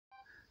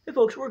Hey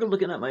folks, we're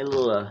looking at my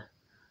little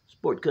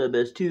Sport Cub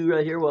S2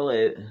 right here while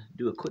I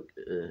do a quick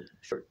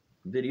short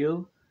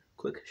video.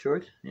 Quick,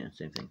 short? Yeah,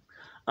 same thing.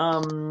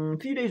 A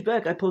few days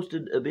back I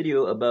posted a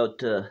video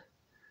about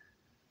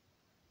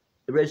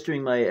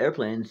registering my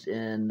airplanes,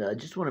 and I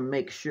just want to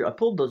make sure, I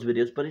pulled those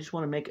videos, but I just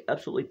want to make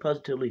absolutely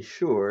positively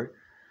sure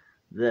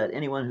that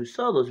anyone who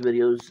saw those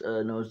videos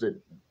knows that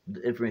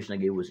the information I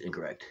gave was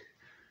incorrect.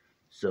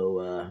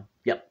 So,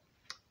 yep.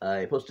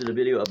 I posted a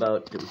video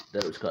about that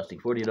it was costing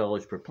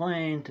 $40 per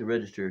plane to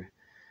register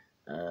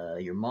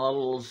your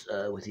models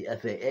with the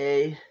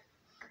FAA.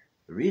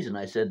 The reason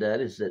I said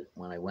that is that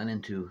when I went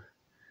in to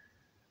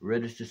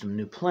register some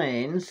new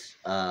planes,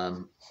 what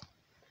am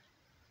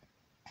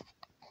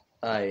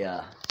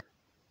I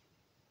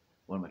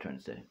trying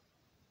to say?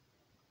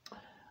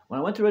 When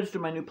I went to register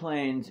my new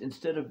planes,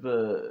 instead of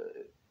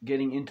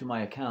getting into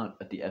my account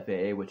at the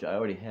FAA, which I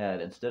already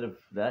had, instead of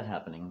that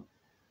happening,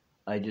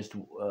 I just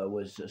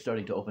was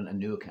starting to open a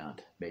new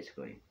account,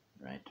 basically,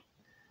 right?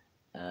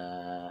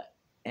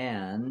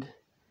 And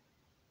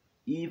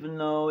even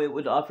though it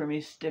would offer me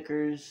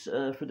stickers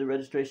for the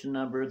registration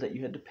number that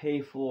you had to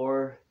pay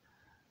for,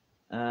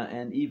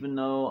 and even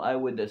though I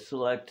would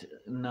select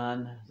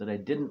none, that I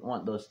didn't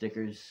want those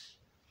stickers,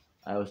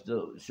 I was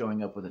still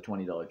showing up with a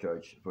 $20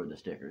 charge for the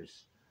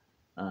stickers.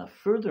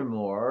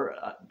 Furthermore,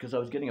 because I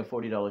was getting a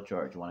 $40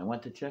 charge, when I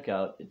went to check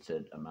out, it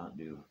said amount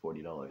due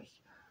 $40.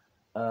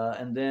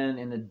 And then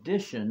in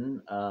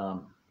addition,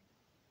 what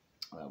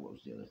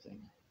was the other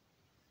thing?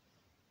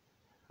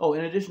 Oh,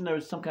 in addition, there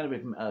was some kind of,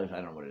 I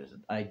don't know what it is,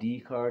 an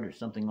ID card or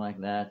something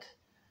like that,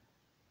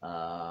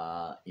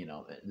 that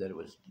it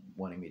was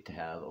wanting me to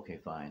have. Okay,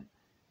 fine.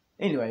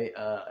 Anyway,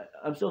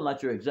 I'm still not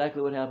sure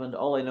exactly what happened.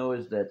 All I know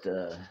is that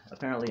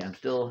apparently I'm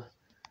still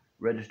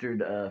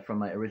registered from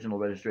my original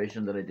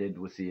registration that I did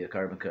with the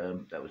Carbon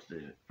Cub. That was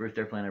the first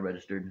airplane I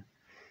registered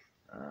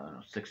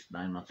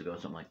 9 months ago,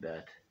 something like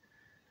that.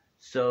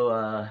 So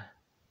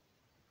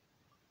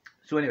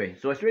anyway,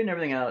 so I straightened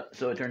everything out.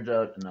 So it turns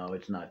out, no,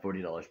 it's not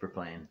 $40 per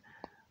plane.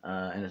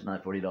 And it's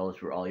not $40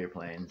 for all your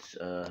planes.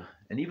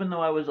 And even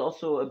though I was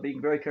also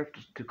being very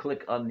careful to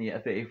click on the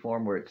FAA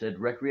form where it said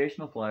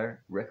recreational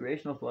flyer, I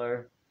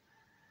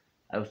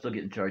was still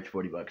getting charged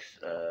 40 bucks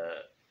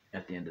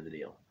at the end of the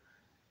deal.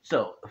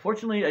 So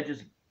fortunately, I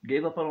just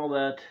gave up on all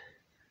that.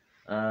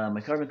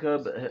 My Carbon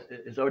Cub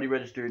is already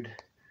registered.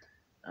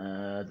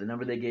 The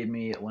number they gave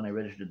me when I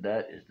registered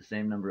that is the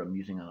same number I'm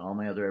using on all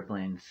my other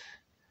airplanes.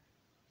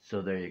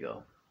 So there you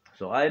go.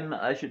 So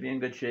I should be in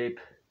good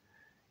shape.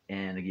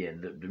 And again,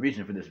 the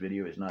reason for this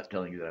video is not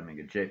telling you that I'm in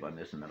good shape on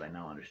this and that I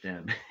now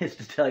understand. It's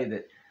to tell you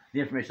that the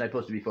information I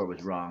posted before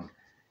was wrong,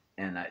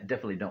 and I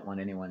definitely don't want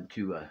anyone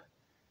to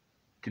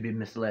be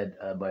misled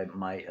by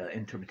my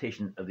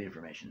interpretation of the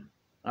information.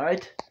 All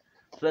right,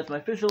 so that's my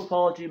official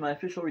apology, my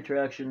official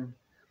retraction,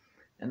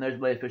 and there's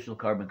my official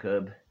Carbon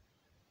Cub.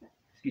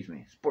 Excuse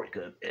me, Sport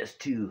Cub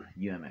S2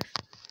 UMX.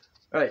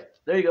 All right,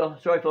 there you go.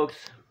 Sorry, folks.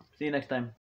 See you next time.